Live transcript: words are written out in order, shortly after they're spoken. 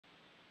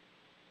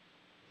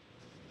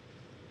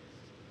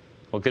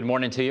Well, good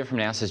morning to you from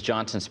NASA's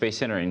Johnson Space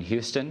Center in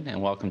Houston,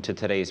 and welcome to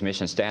today's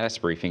mission status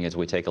briefing as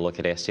we take a look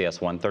at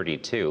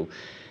STS-132.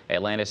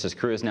 Atlantis'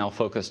 crew is now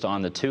focused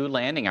on the 2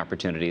 landing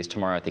opportunities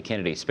tomorrow at the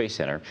Kennedy Space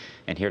Center.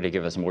 And here to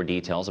give us more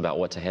details about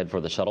what's ahead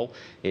for the shuttle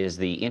is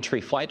the entry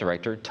flight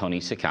director, Tony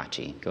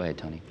Sikachi. Go ahead,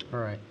 Tony.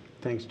 All right.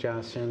 Thanks,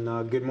 Josh,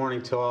 and good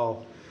morning to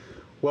all.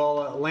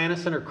 Well,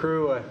 Atlantis and her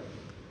crew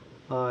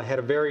had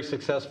a very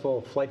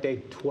successful Flight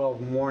Day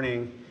 12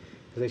 morning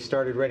as they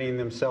started readying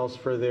themselves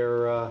for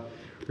their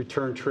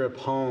return trip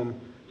home.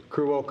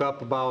 Crew woke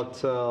up about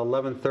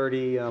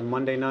 11:30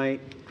 Monday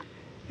night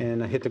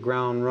and hit the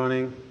ground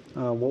running.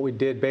 What we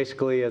did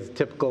basically as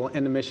typical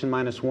end of mission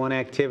 -1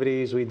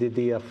 activities, we did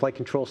the flight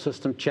control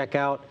system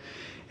checkout,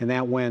 and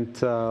that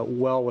went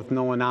well with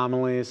no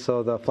anomalies,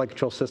 so the flight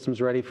control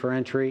system's ready for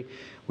entry.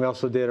 We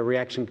also did a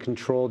reaction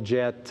control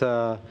jet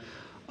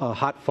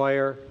hot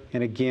fire,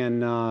 and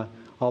again,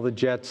 all the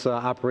jets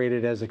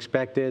operated as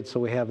expected, so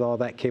we have all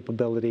that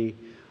capability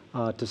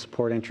to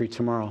support entry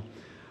tomorrow.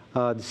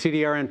 The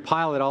CDRN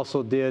pilot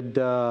also did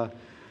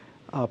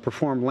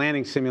perform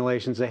landing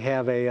simulations. They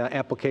have a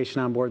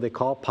application on board they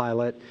call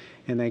Pilot,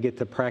 and they get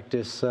to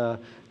practice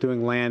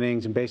doing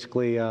landings and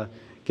basically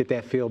get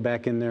that feel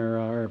back in their,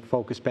 or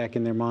focus back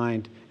in their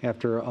mind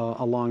after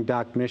a long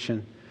docked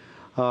mission.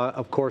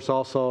 Of course,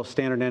 also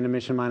standard end of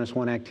mission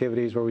 -1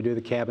 activities where we do the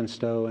cabin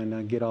stow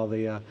and get all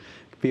the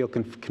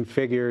vehicle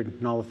configured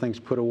and all the things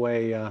put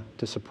away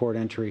to support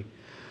entry.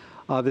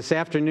 This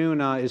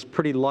afternoon is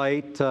pretty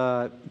light.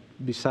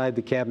 Beside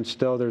the cabin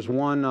stow, there's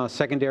one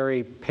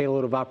secondary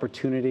payload of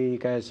opportunity. You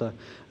guys, a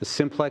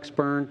simplex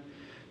burn.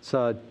 It's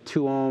a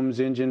 2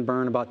 ohms engine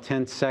burn, about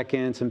 10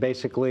 seconds, and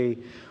basically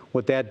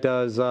what that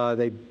does,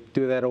 they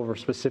do that over a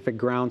specific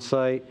ground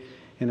site,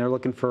 and they're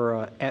looking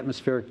for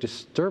atmospheric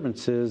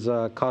disturbances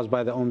caused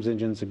by the ohms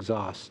engine's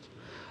exhaust.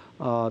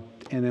 And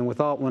then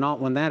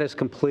when that is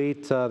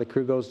complete, the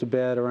crew goes to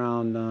bed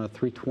around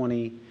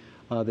 3:20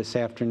 this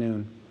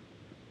afternoon.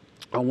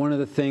 One of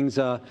the things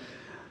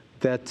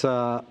that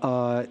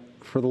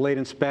for the late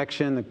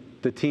inspection,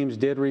 the teams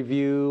did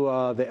review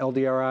the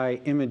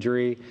LDRI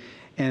imagery,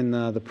 and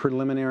the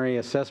preliminary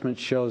assessment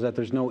shows that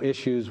there's no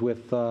issues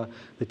with the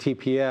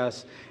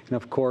TPS. And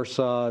of course,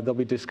 they'll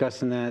be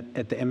discussing that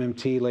at the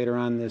MMT later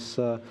on this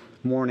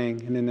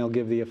morning, and then they'll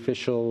give the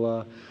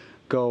official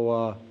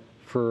go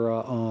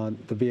for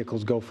the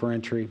vehicles go for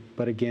entry.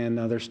 But again,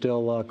 they're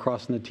still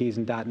crossing the T's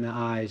and dotting the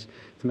I's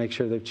to make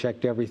sure they've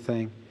checked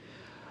everything.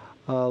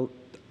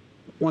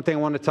 One thing I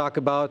want to talk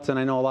about, and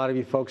I know a lot of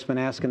you folks have been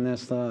asking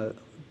this the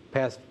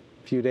past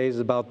few days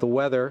about the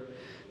weather,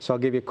 so I'll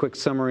give you a quick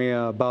summary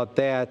about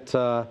that.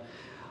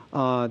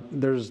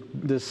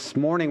 This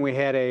morning we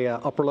had a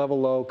upper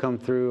level low come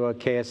through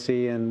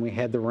KSC, and we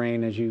had the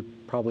rain, as you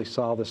probably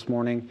saw this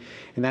morning,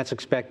 and that's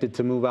expected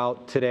to move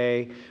out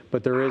today.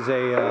 But there is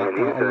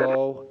a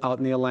low out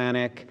in the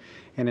Atlantic,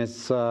 and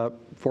it's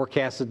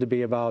forecasted to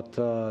be about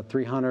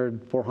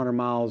 300, 400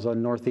 miles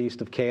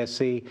northeast of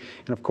KSC.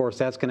 And of course,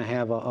 that's going to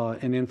have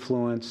an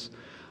influence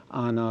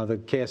on the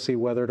KSC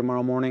weather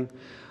tomorrow morning.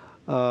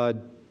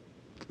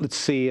 Let's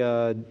see,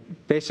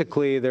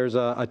 basically there's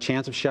a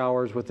chance of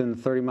showers within the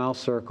 30-mile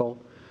circle.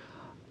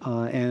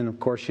 And of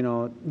course,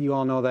 you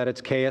all know that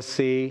it's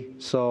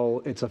KSC,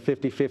 so it's a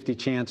 50-50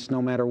 chance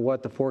no matter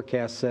what the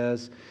forecast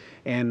says.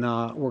 And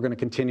we're going to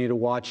continue to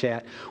watch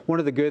that. One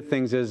of the good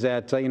things is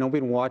that, we've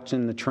been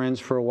watching the trends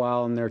for a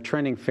while, and they're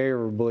trending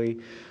favorably.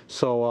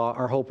 So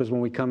our hope is when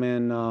we come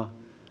in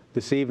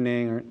this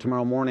evening or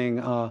tomorrow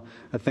morning,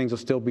 things will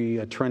still be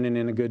trending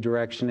in a good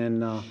direction,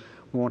 and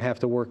we won't have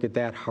to work it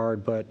that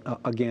hard. But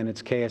again,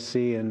 it's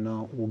KSC, and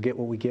we'll get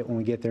what we get when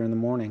we get there in the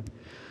morning.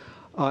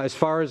 As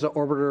far as the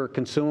orbiter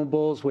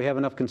consumables, we have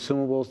enough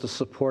consumables to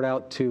support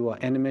out to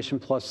end of mission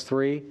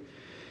 +3.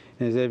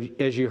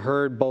 As you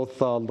heard, both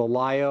the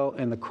LIO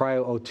and the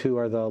Cryo O2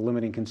 are the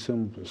limiting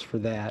consumables for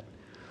that.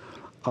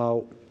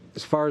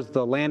 As far as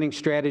the landing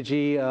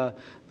strategy,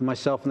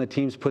 myself and the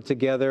teams put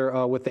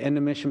together with the end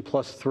of mission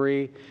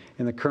 +3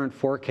 and the current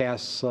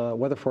forecasts,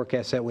 weather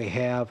forecasts that we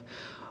have,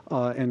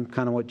 and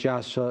kind of what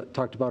Josh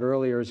talked about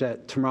earlier, is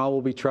that tomorrow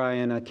we'll be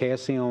trying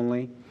KSC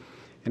only.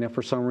 And if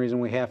for some reason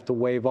we have to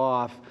wave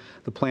off,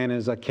 the plan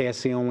is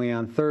KSC only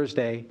on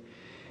Thursday.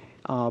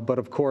 But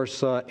of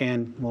course,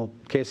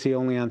 KSC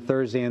only on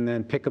Thursday, and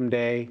then Pick'em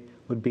Day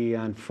would be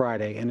on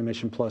Friday, end of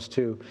mission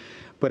 +2.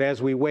 But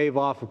as we wave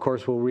off, of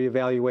course, we'll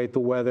reevaluate the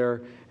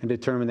weather and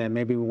determine that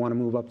maybe we want to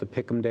move up the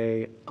Pick'em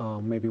Day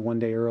maybe 1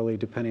 day early,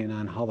 depending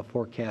on how the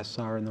forecasts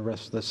are in the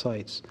rest of the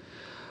sites.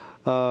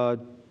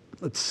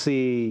 Let's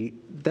see,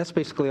 that's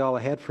basically all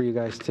I had for you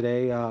guys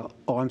today. Oh,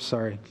 I'm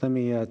sorry, let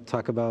me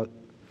talk about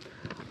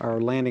our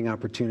landing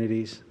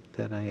opportunities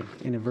that I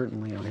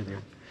inadvertently over there.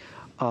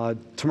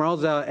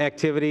 Tomorrow's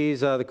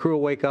activities, the crew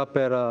will wake up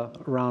at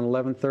around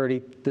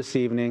 11:30 this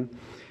evening,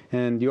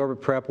 and the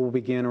orbit prep will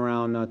begin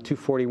around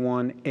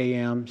 2:41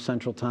 a.m.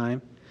 Central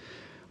Time.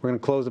 We're going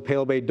to close the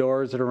payload bay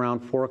doors at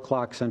around 4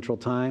 o'clock Central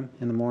Time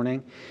in the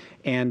morning,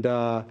 and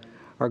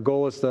our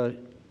goal is to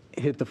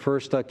hit the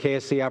first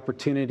KSC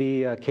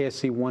opportunity,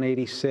 KSC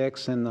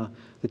 186, and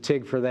the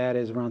TIG for that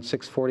is around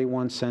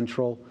 641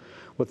 Central,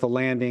 with the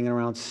landing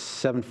around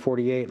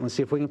 748. And let's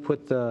see if we can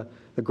put the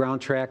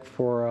ground track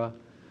for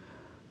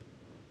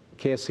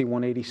KSC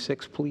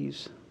 186,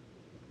 please.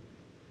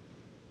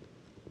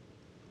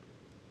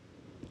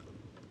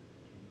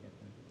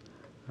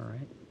 All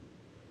right.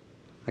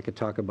 I could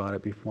talk about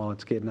it while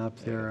it's getting up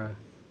there.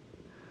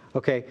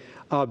 Okay.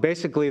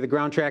 Basically, the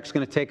ground track is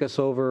going to take us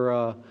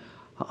over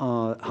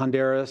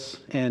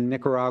Honduras and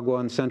Nicaragua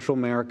and Central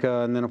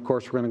America, and then, of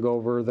course, we're going to go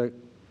over the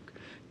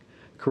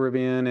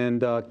Caribbean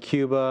and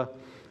Cuba.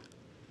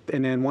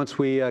 And then once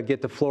we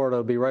get to Florida,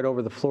 it'll be right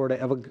over the Florida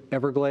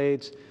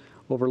Everglades,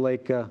 over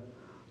Lake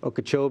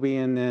Okeechobee,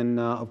 and then,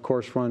 of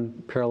course,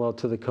 run parallel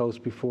to the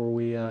coast before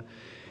we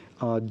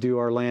do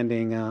our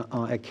landing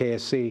at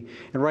KSC.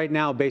 And right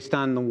now, based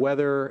on the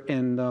weather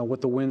and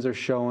what the winds are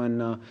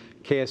showing,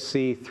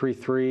 KSC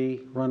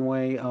 33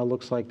 runway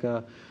looks like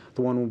the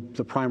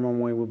prime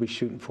runway we'll be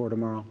shooting for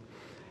tomorrow.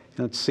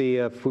 And let's see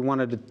if we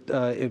wanted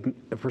to,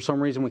 if for some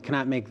reason we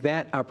cannot make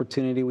that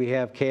opportunity, we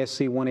have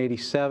KSC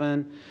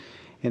 187,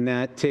 and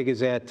that TIG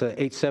is at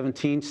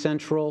 817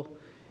 Central,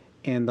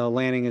 and the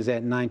landing is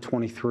at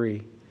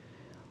 923.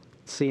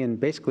 See, and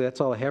basically that's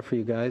all I have for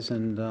you guys,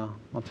 and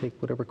I'll take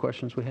whatever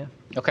questions we have.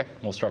 Okay,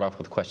 we'll start off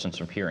with questions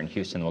from here in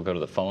Houston. We'll go to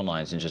the phone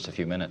lines in just a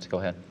few minutes. Go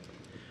ahead.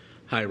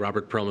 Hi,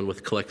 Robert Perlman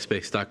with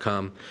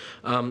CollectSpace.com.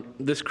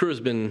 This crew has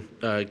been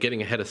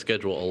getting ahead of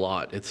schedule a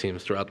lot, it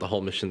seems. Throughout the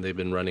whole mission, they've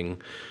been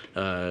running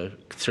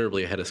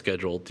considerably ahead of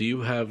schedule. Do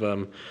you have,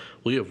 will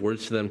you have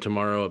words to them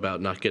tomorrow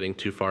about not getting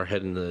too far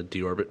ahead in the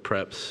deorbit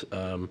preps,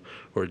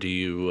 or do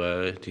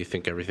you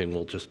think everything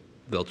will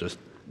they'll just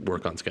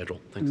work on schedule?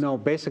 Thanks. No,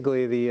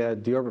 basically the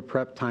deorbit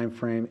prep time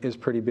frame is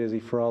pretty busy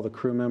for all the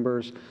crew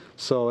members,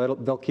 so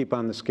they'll keep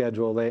on the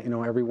schedule.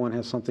 Everyone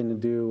has something to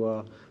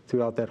do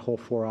throughout that whole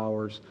 4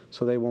 hours,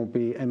 so they won't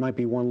be. It might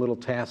be one little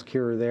task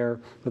here or there,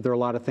 but there are a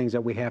lot of things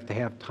that we have to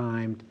have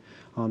timed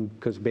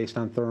because based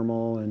on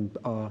thermal and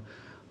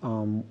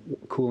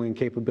cooling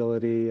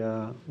capability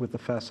with the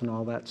FES and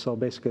all that. So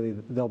basically,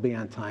 they'll be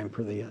on time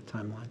for the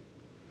timeline.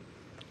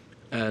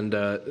 And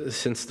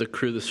since the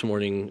crew this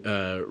morning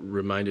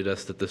reminded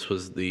us that this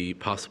was the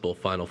possible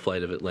final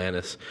flight of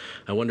Atlantis,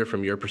 I wonder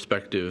from your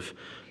perspective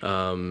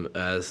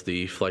as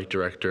the flight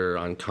director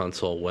on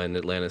console when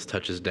Atlantis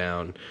touches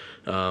down,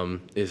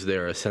 is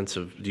there a sense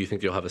of, do you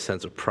think you'll have a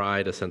sense of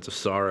pride, a sense of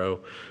sorrow?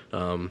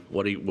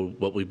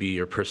 What would be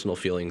your personal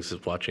feelings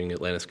of watching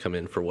Atlantis come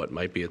in for what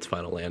might be its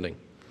final landing?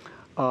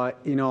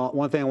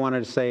 One thing I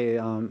wanted to say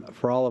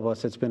for all of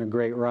us, it's been a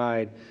great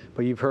ride,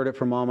 but you've heard it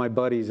from all my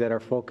buddies that our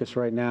focus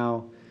right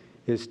now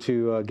is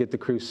to get the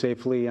crew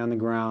safely on the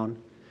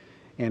ground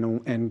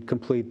and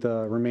complete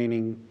the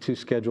remaining 2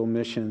 scheduled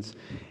missions.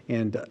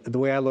 And the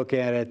way I look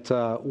at it,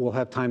 we'll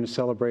have time to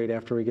celebrate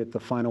after we get the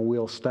final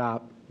wheel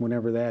stop,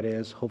 whenever that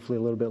is, hopefully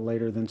a little bit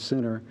later than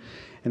sooner,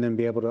 and then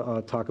be able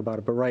to talk about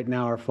it. But right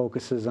now, our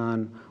focus is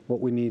on what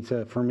we need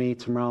to, for me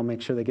tomorrow,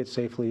 make sure they get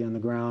safely on the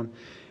ground,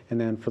 and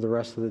then for the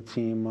rest of the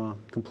team,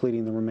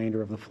 completing the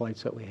remainder of the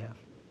flights that we have.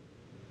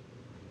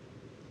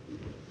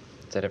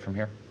 Is that it from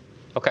here?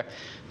 Okay.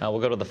 We'll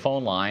go to the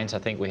phone lines. I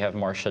think we have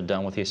Marcia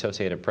Dunn with the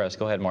Associated Press.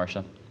 Go ahead,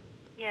 Marcia.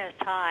 Yes,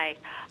 hi.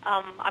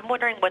 I'm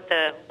wondering what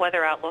the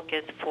weather outlook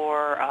is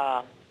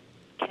for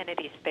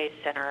Kennedy Space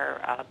Center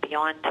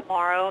beyond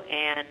tomorrow,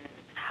 and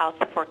how's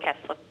the forecast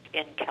look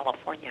in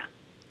California?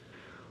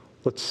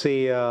 Let's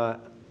see. I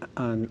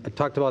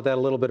talked about that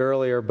a little bit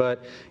earlier,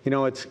 but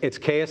it's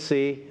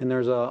KSC, and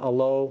there's a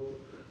low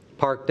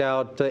parked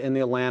out in the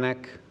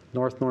Atlantic,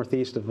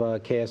 northeast of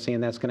KSC,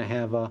 and that's going to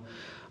have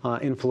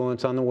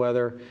influence on the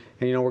weather.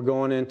 And we're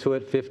going into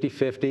it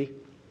 50-50,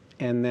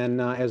 and then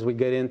as we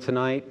get in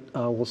tonight,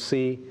 we'll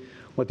see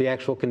what the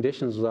actual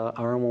conditions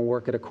are, and we'll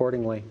work it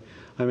accordingly.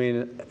 I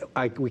mean,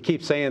 we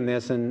keep saying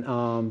this,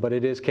 but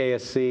it is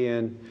KSC,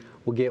 and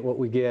we'll get what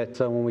we get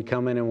when we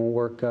come in, and we'll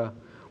work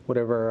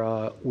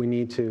whatever we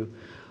need to.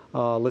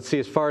 Let's see,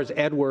 as far as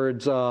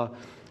Edwards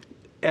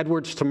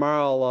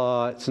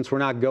tomorrow, since we're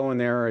not going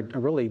there,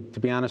 really, to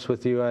be honest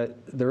with you,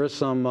 there is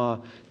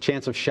some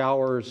chance of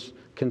showers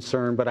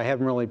concern, but I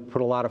haven't really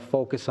put a lot of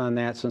focus on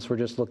that since we're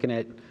just looking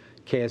at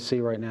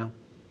KSC right now.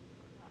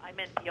 I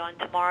meant beyond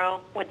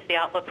tomorrow. What's the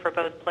outlook for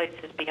both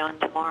places beyond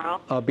tomorrow?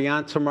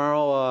 Beyond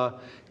tomorrow,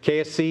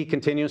 KSC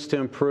continues to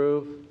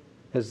improve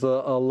as the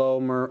low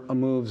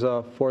moves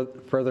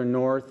further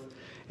north,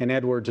 and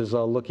Edwards is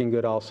looking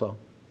good also.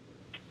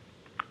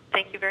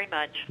 Thank you very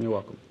much. You're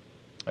welcome.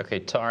 Okay,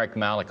 Tariq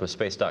Malik with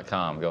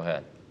Space.com. Go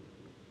ahead.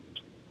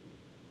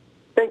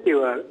 Thank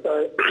you.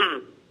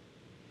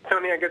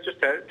 Tony, I guess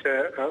just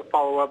to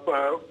follow up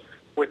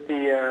with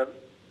the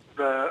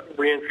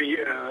reentry,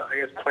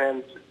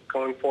 plans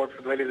going forward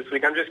for later this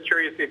week. I'm just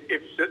curious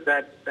if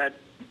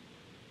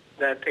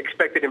that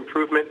expected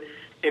improvement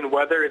in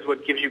weather is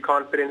what gives you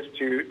confidence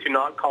to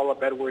not call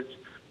up Edwards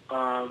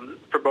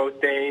for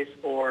both days,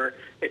 or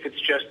if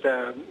it's just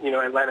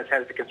Atlantis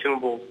has the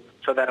consumables,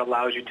 so that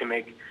allows you to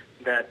make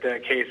that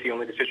KSC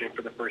only decision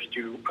for the first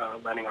two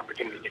landing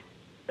opportunities?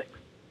 Thanks.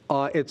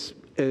 It's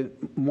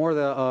more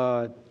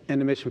the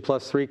end of mission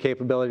 +3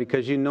 capability,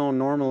 because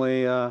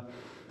normally,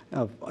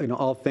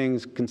 all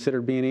things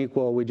considered being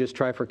equal, we just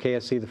try for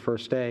KSC the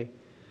first day.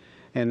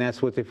 And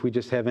that's with if we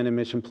just have end of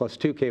mission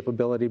 +2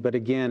 capability. But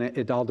again,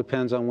 it all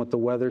depends on what the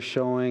weather's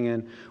showing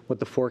and what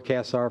the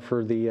forecasts are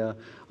for the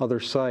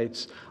other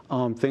sites.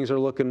 Things are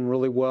looking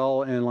really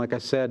well, and like I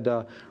said,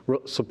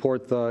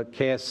 support the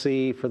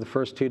KSC for the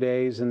first 2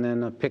 days and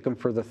then pick them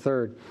for the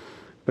third.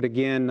 But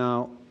again,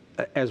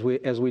 as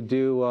we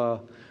do,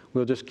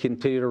 we'll just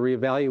continue to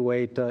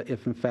reevaluate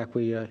if in fact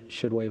we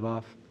should wave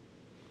off.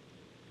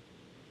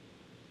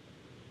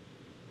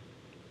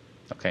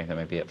 Okay, that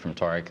may be it from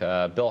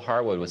Tarek. Bill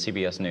Harwood with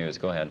CBS News.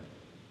 Go ahead.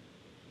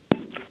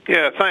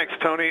 Yeah, thanks,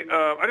 Tony.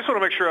 I just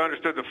want to make sure I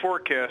understood the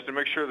forecast and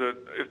make sure that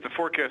if the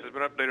forecast has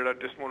been updated, I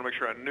just want to make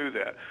sure I knew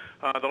that.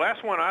 The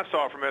last one I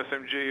saw from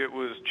SMG, it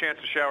was chance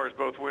of showers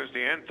both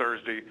Wednesday and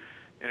Thursday,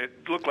 and it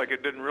looked like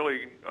it didn't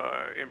really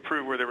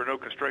improve where there were no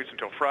constraints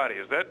until Friday.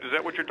 Is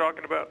that what you're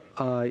talking about?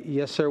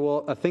 Yes, sir.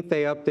 Well, I think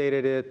they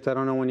updated it. I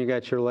don't know when you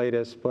got your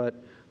latest, but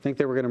I think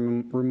they were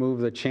going to remove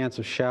the chance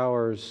of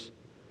showers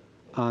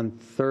on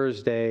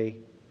Thursday,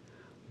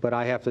 but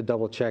I have to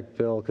double check,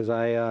 Bill, because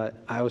I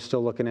was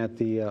still looking at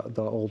the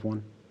old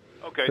one.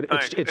 Okay,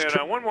 but thanks.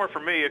 And one more for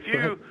me.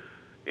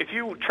 If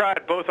you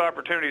tried both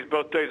opportunities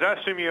both days, I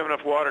assume you have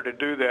enough water to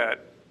do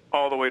that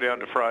all the way down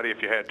to Friday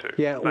if you had to.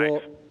 Yeah, thanks.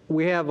 well,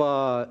 we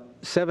have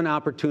 7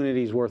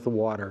 opportunities worth of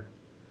water.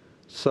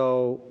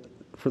 So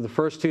for the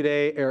first 2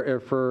 days,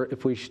 or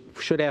if we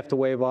should have to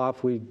wave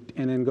off, and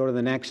then go to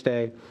the next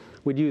day,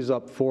 we'd use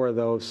up 4 of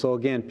those. So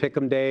again,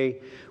 pick'em day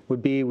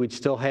would be, we'd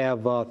still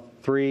have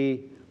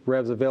 3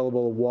 revs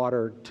available of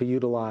water to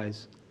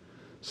utilize.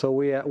 So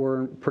we're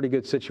in a pretty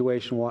good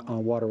situation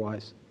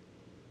water-wise.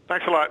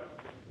 Thanks a lot.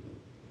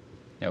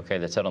 Okay,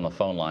 that's it on the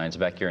phone lines.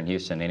 Back here in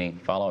Houston, any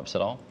follow-ups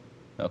at all?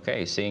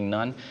 Okay, seeing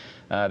none.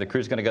 The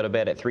crew's going to go to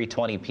bed at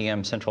 3:20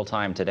 p.m. Central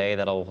Time today.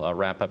 That'll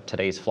wrap up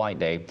today's flight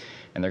day.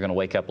 And they're going to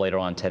wake up later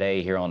on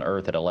today here on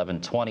Earth at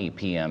 11:20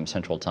 p.m.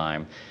 Central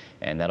Time.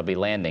 And that'll be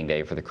landing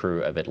day for the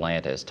crew of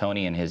Atlantis.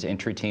 Tony and his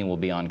entry team will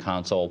be on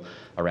console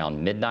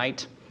around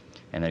midnight.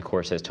 And then, of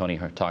course, as Tony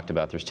talked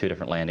about, there's 2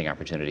 different landing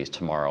opportunities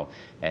tomorrow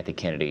at the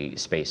Kennedy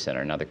Space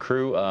Center. Now, the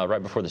crew,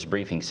 right before this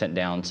briefing, sent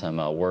down some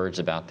words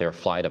about their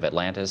flight of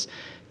Atlantis,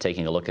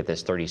 taking a look at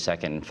this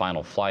 32nd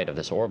final flight of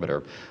this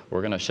orbiter. We're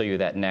going to show you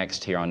that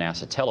next here on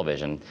NASA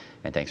television.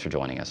 And thanks for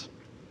joining us.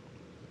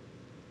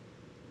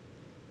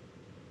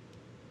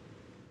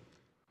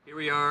 Here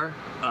we are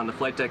on the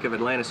flight deck of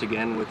Atlantis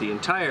again with the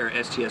entire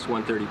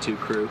STS-132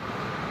 crew.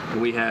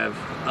 And we have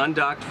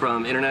undocked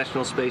from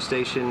International Space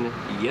Station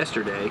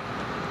yesterday,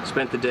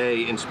 spent the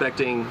day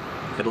inspecting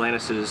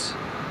Atlantis's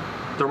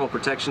thermal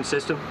protection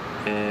system,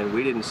 and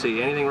we didn't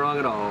see anything wrong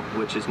at all,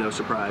 which is no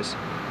surprise.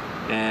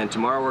 And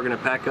tomorrow we're going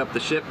to pack up the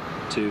ship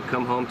to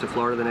come home to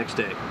Florida the next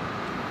day.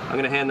 I'm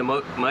going to hand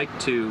the mic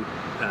to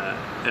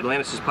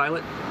Atlantis's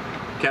pilot,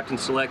 Captain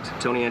Select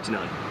Tony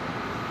Antonelli.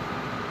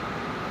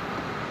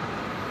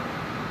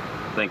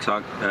 Thanks,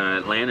 Hawk.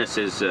 Atlantis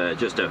is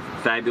just a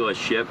fabulous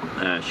ship.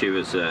 She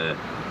was a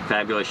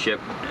fabulous ship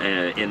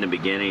in the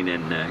beginning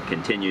and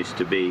continues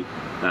to be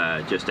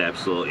just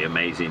absolutely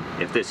amazing.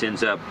 If this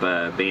ends up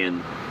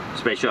being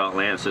Space Shuttle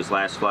Atlantis'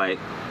 last flight,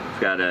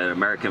 we've got an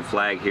American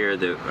flag here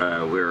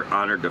that we're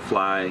honored to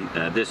fly.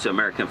 This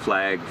American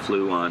flag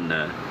flew on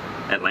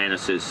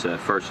Atlantis'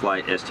 first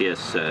flight,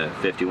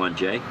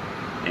 STS-51J,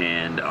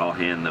 and I'll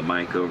hand the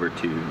mic over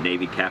to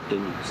Navy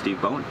Captain Steve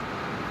Bowen.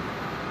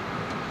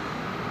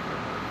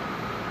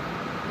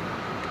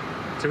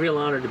 It's a real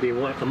honor to be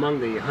among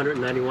the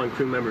 191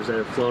 crew members that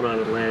have flown on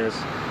Atlantis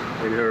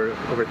in her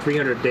over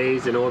 300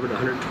 days in orbit,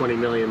 120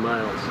 million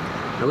miles.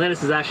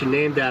 Atlantis is actually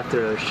named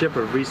after a ship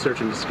of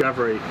research and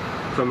discovery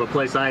from a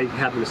place I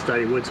happen to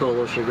study, Woods Hole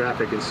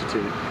Oceanographic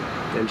Institute.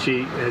 And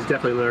she has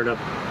definitely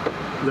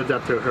lived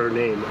up to her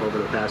name over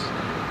the past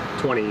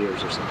 20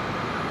 years or so.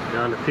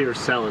 Good and Piers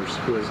Sellers,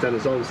 who has done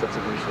his own sets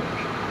of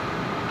research.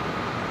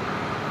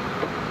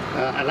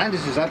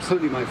 Atlantis is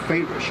absolutely my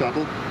favorite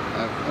shuttle.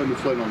 I've only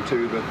flown on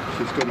 2, but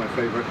she's still my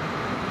favorite.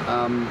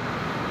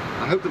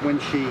 I hope that when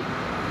she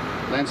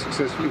lands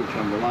successfully, which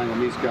I'm relying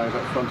on these guys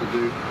up front to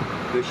do,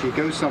 that she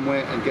goes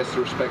somewhere and gets the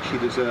respect she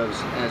deserves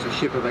as a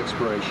ship of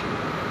exploration.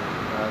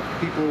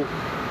 People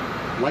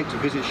like to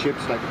visit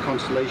ships like the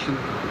Constellation,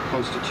 the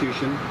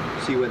Constitution,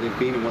 see where they've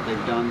been and what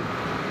they've done,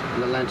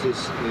 and Atlantis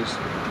is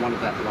one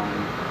of that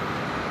line.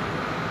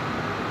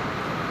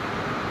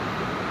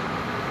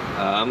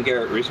 I'm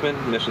Garrett Reisman,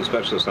 mission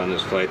specialist on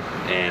this flight,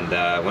 and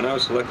when I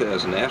was selected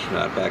as an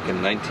astronaut back in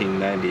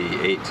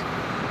 1998,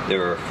 there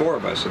were 4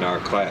 of us in our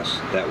class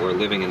that were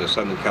living in the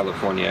Southern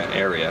California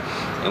area,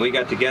 and we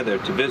got together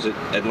to visit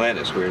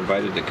Atlantis. We were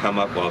invited to come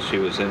up while she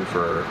was in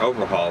for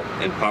overhaul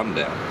in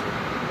Palmdale.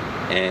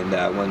 And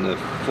when the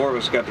 4 of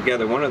us got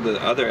together, one of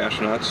the other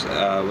astronauts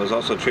was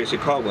also Tracy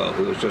Caldwell,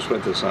 who was just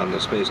with us on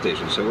the space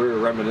station. So we were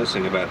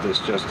reminiscing about this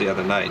just the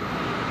other night.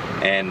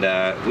 And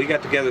we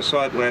got together,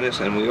 saw Atlantis,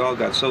 and we all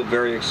got so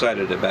very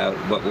excited about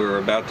what we were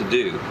about to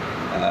do,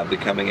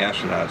 becoming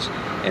astronauts.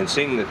 And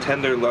seeing the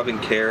tender, loving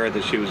care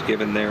that she was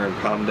given there in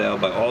Palmdale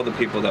by all the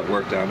people that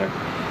worked on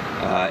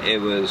her, it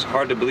was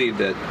hard to believe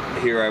that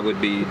here I would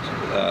be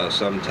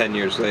some 10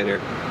 years later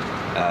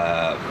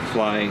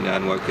flying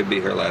on what could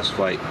be her last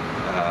flight.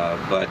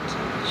 But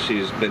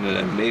she's been an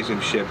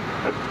amazing ship,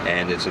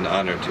 and it's an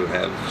honor to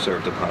have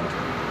served upon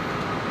her.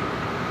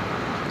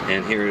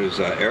 And here is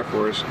Air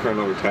Force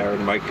Colonel Retired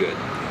Mike Good.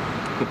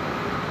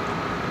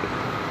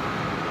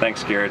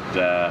 Thanks, Garrett.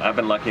 I've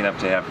been lucky enough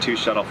to have 2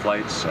 shuttle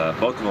flights,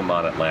 both of them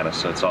on Atlantis,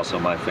 so it's also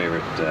my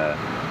favorite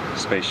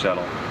space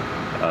shuttle.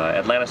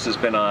 Atlantis has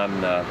been on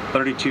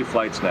 32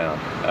 flights now.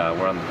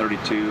 We're on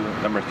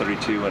number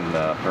 32, and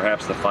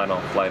perhaps the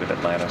final flight of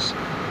Atlantis.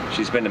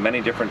 She's been to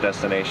many different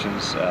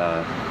destinations.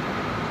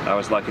 I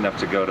was lucky enough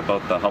to go to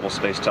both the Hubble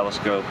Space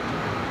Telescope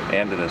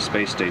and to the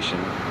space station.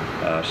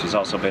 She's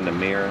also been to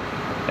Mir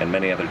and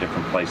many other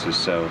different places.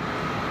 So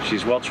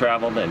she's well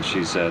traveled, and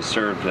she's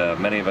served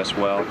many of us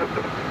well,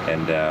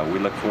 and we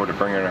look forward to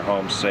bringing her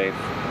home safe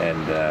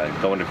and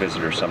going to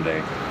visit her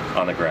someday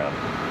on the ground.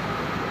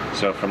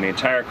 So from the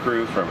entire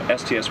crew, from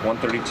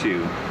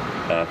STS-132,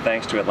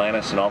 thanks to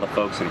Atlantis and all the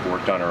folks that have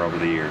worked on her over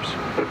the years.